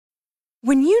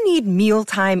When you need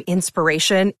mealtime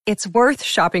inspiration, it's worth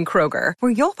shopping Kroger,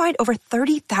 where you'll find over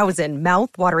 30,000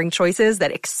 mouth-watering choices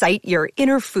that excite your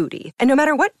inner foodie. And no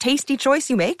matter what tasty choice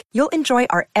you make, you'll enjoy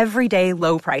our everyday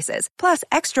low prices, plus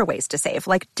extra ways to save,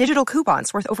 like digital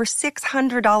coupons worth over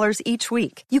 $600 each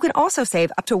week. You can also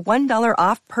save up to $1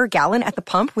 off per gallon at the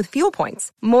pump with fuel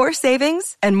points. More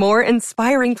savings and more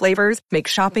inspiring flavors make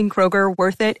shopping Kroger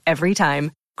worth it every time.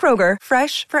 Kroger,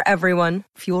 fresh for everyone.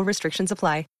 Fuel restrictions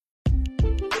apply.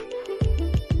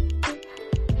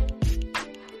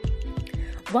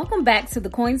 Welcome back to the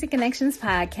Coins and Connections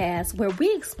podcast, where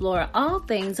we explore all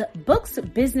things books,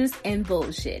 business, and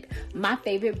bullshit. My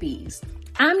favorite bees.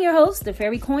 I'm your host, the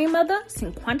fairy coin mother,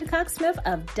 Cinquanta Cox Smith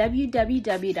of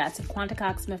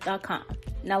www.cinquantacoxsmith.com.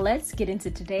 Now let's get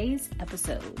into today's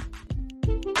episode.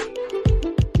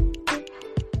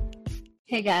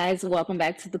 Hey guys, welcome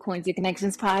back to the Coins and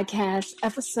Connections podcast,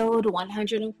 episode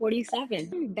 147.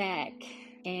 I'm back.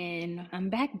 And I'm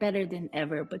back better than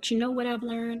ever. But you know what I've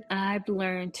learned? I've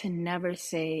learned to never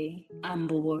say I'm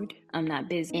bored, I'm not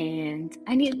busy, and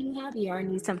I need a new hobby or I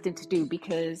need something to do,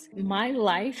 because my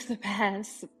life the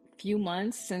past few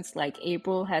months since like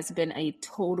April has been a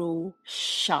total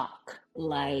shock.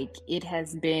 Like, it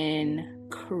has been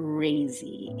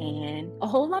crazy and a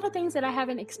whole lot of things that I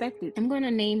haven't expected. I'm going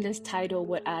to name this title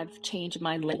what I've changed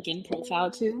my LinkedIn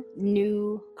profile to: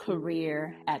 New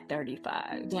Career at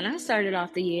 35. When I started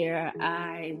off the year,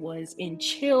 I was in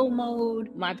chill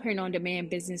mode. My print-on-demand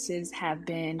businesses have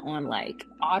been on like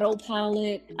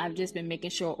autopilot. I've just been making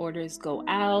sure orders go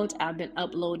out. I've been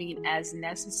uploading as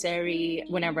necessary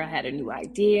whenever I had a new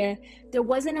idea. There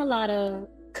wasn't a lot of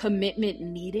commitment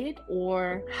needed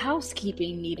or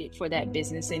housekeeping needed for that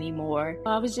business anymore.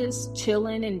 I was just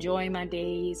chilling, enjoying my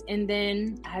days. And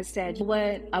then I said,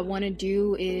 what I want to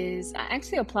do is, I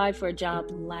actually applied for a job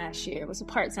last year. It was a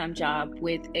part-time job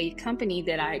with a company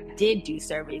that I did do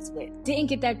surveys with. Didn't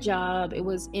get that job. It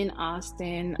was in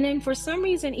Austin. And then for some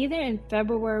reason, either in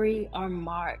February or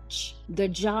March, the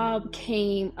job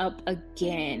came up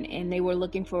again and they were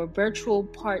looking for virtual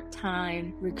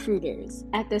part-time recruiters.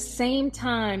 At the same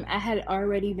time, I had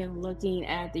already been looking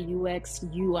at the UX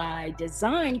UI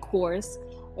design course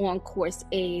on Course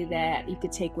A that you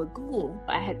could take with Google.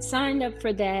 I had signed up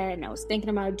for that and I was thinking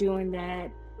about doing that.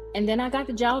 And then I got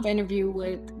the job interview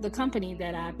with the company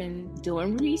that I've been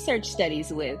doing research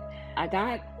studies with. I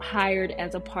got hired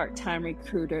as a part-time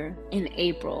recruiter in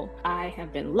April. I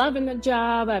have been loving the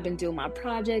job. I've been doing my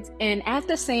projects. And at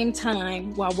the same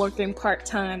time, while working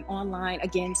part-time online,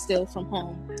 again, still from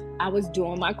home, I was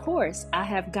doing my course. I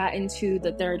have gotten to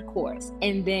the third course.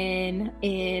 And then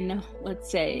in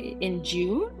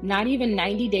June, not even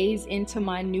 90 days into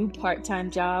my new part-time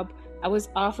job, I was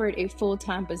offered a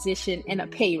full-time position and a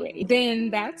pay raise. Then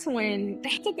that's when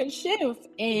that took a shift,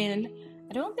 and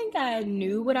I don't think I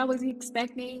knew what I was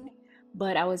expecting,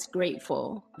 but I was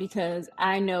grateful, because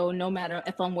I know no matter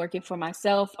if I'm working for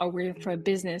myself or working for a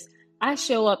business, I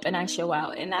show up and I show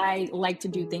out, and I like to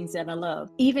do things that I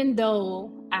love. Even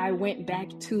though I went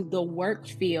back to the work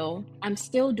field, I'm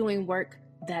still doing work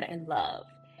that I love.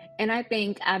 And I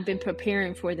think I've been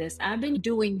preparing for this. I've been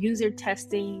doing user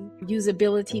testing,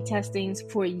 usability testings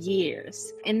for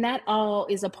years. And that all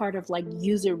is a part of like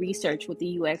user research with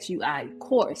the UX UI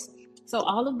course. So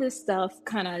all of this stuff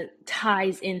kind of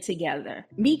ties in together.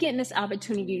 Me getting this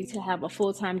opportunity to have a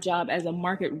full-time job as a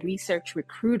market research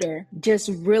recruiter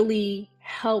just really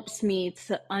helps me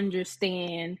to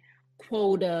understand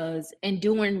quotas and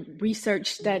doing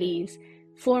research studies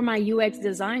for my UX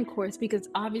design course, because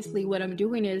obviously what I'm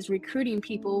doing is recruiting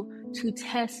people to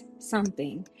test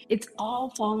something. It's all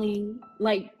falling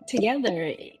like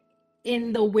together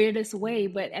in the weirdest way,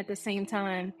 but at the same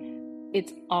time,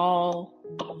 it's all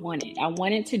I wanted. I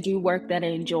wanted to do work that I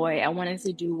enjoy. I wanted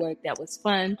to do work that was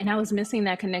fun. And I was missing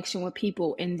that connection with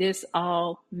people. And this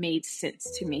all made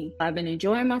sense to me. I've been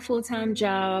enjoying my full-time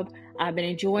job. I've been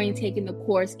enjoying taking the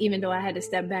course, even though I had to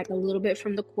step back a little bit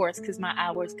from the course because my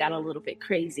hours got a little bit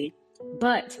crazy.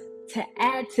 But to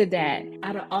add to that,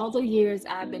 out of all the years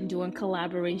I've been doing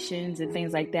collaborations and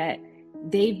things like that,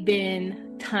 they've been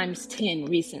times 10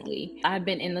 recently. I've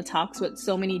been in the talks with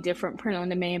so many different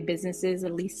print-on-demand businesses,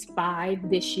 at least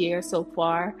 5 this year so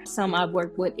far. Some I've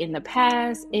worked with in the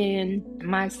past, and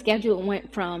my schedule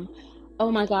went from,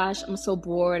 oh my gosh, I'm so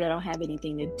bored, I don't have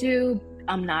anything to do,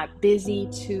 I'm not busy,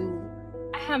 to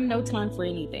I have no time for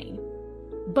anything.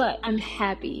 But I'm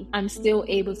happy. I'm still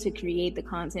able to create the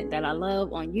content that I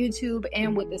love on YouTube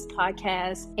and with this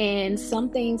podcast. And some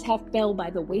things have fell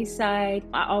by the wayside.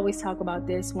 I always talk about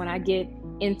this when I get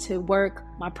into work.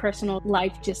 my personal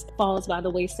life just falls by the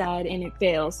wayside and it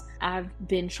fails. I've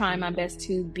been trying my best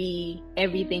to be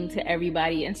everything to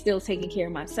everybody and still taking care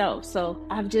of myself. So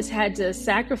I've just had to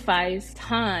sacrifice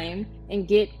time and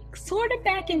get sort of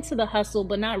back into the hustle,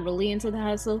 but not really into the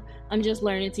hustle. I'm just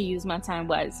learning to use my time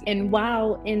wisely. And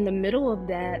while in the middle of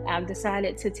that, I've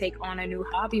decided to take on a new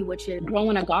hobby, which is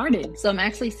growing a garden. So I'm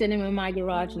actually sitting in my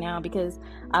garage now because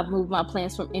I've moved my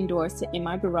plants from indoors to in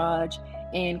my garage.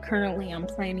 And currently I'm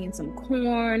planting some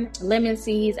corn, lemon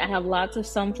seeds. I have lots of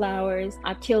sunflowers.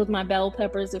 I've killed my bell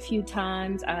peppers a few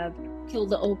times. I've killed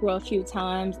the okra a few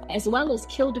times, as well as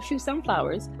killed a few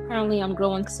sunflowers. Currently I'm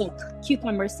growing some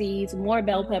cucumber seeds, more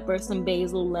bell peppers, some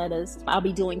basil, lettuce. I'll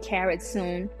be doing carrots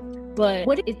soon. But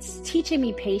what it's teaching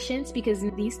me patience, because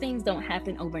these things don't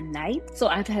happen overnight. So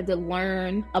I've had to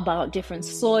learn about different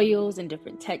soils and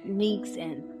different techniques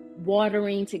and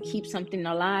watering to keep something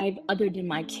alive other than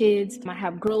my kids. I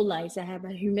have grow lights, I have a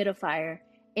humidifier,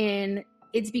 and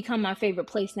it's become my favorite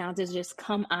place now to just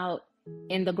come out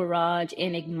in the garage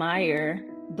and admire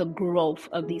the growth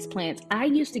of these plants. I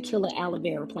used to kill an aloe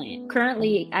vera plant.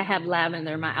 Currently, I have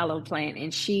lavender, my aloe plant,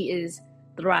 and she is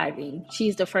thriving.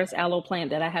 She's the first aloe plant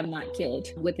that I have not killed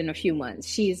within a few months.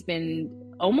 She's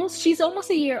almost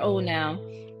a year old now,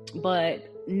 but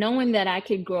knowing that I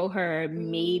could grow her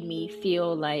made me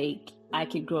feel like I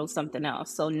could grow something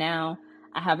else. So now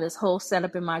I have this whole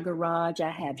setup in my garage.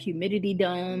 I have humidity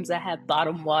domes. I have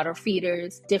bottom water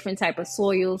feeders, different type of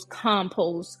soils,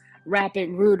 compost,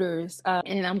 rapid rooters.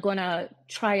 And I'm going to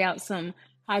try out some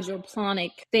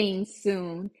hydroponic things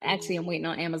soon. Actually, I'm waiting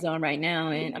on Amazon right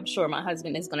now, and I'm sure my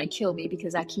husband is going to kill me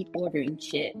because I keep ordering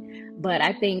shit. But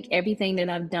I think everything that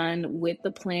I've done with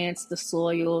the plants, the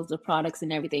soils, the products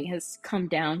and everything has come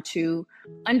down to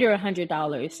under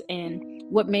 $100. And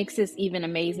what makes this even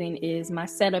amazing is my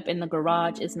setup in the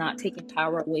garage is not taking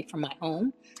power away from my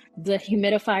home. The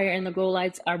humidifier and the grow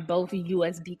lights are both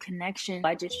USB connection.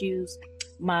 I just use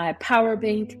my power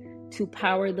bank to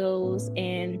power those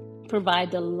and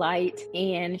provide the light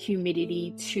and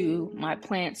humidity to my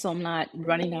plants, so I'm not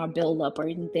running our build up or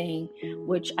anything,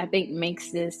 which I think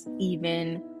makes this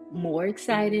even more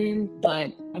exciting. But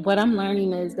what I'm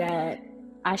learning is that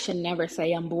I should never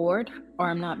say I'm bored or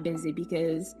I'm not busy,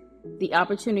 because the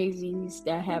opportunities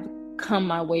that have come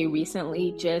my way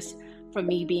recently, just for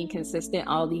me being consistent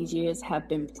all these years, have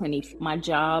been plenty. My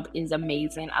job is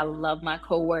amazing. I love my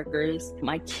coworkers.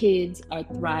 My kids are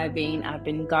thriving. I've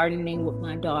been gardening with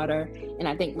my daughter, and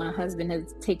I think my husband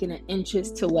has taken an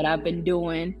interest to what I've been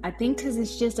doing. I think because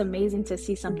it's just amazing to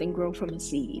see something grow from a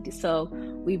seed. So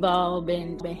we've all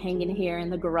been hanging here in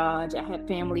the garage. I have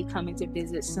family coming to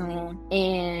visit soon.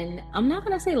 And I'm not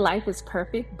going to say life is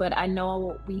perfect, but I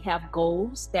know we have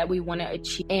goals that we want to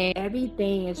achieve. And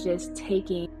everything is just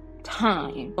taking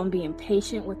time. I'm being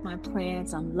patient with my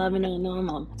plants. I'm loving on them.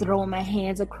 I'm throwing my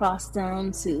hands across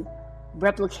them to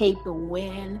replicate the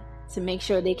wind, to make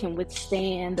sure they can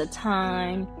withstand the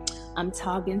time. I'm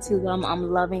talking to them. I'm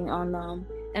loving on them.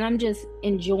 And I'm just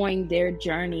enjoying their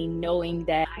journey, knowing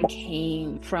that I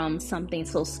came from something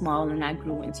so small and I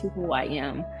grew into who I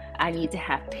am. I need to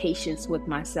have patience with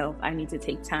myself. I need to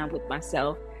take time with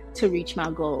myself to reach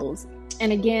my goals.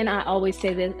 And again, I always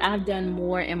say that I've done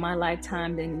more in my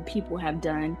lifetime than people have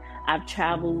done. I've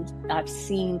traveled, I've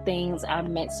seen things, I've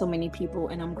met so many people,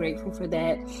 and I'm grateful for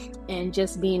that. And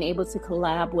just being able to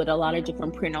collab with a lot of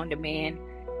different print-on-demand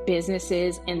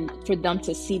businesses, and for them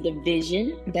to see the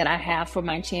vision that I have for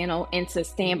my channel and to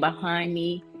stand behind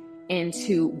me and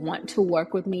to want to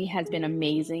work with me has been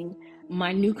amazing.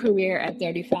 My new career at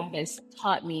 35 has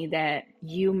taught me that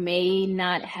you may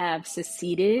not have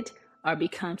succeeded or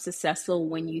become successful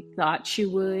when you thought you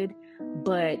would,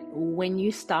 but when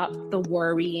you stop the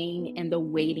worrying and the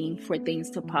waiting for things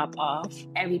to pop off,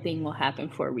 everything will happen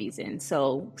for a reason.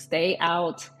 So stay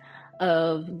out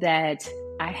of that,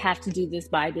 I have to do this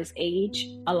by this age.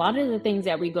 A lot of the things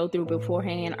that we go through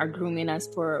beforehand are grooming us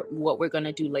for what we're going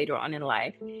to do later on in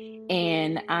life.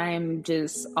 And I'm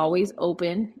just always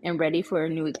open and ready for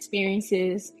new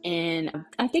experiences. And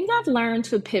I think I've learned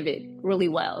to pivot really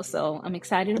well. So I'm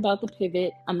excited about the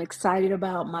pivot. I'm excited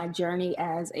about my journey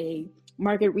as a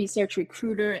market research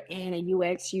recruiter and a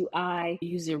UX UI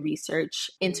user research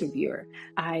interviewer.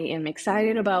 I am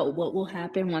excited about what will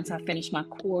happen once I finish my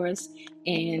course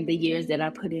and the years that I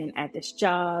put in at this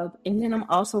job. And then I'm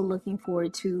also looking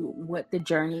forward to what the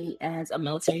journey as a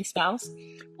military spouse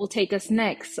will take us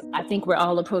next. I think we're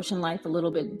all approaching life a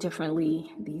little bit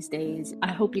differently these days.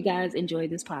 I hope you guys enjoy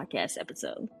this podcast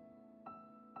episode.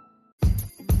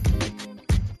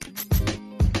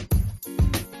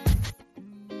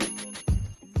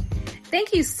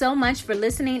 Thank you so much for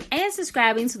listening and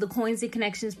subscribing to the Coins and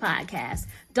Connections podcast.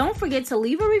 Don't forget to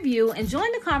leave a review and join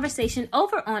the conversation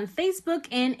over on Facebook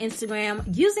and Instagram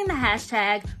using the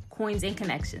hashtag Coins and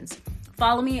Connections.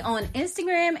 Follow me on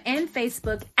Instagram and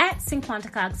Facebook at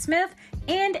Cinquanta Smith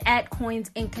and at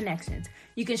Coins and Connections.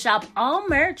 You can shop all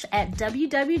merch at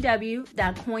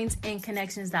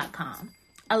www.coinsandconnections.com.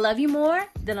 I love you more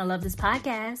than I love this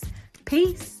podcast.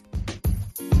 Peace.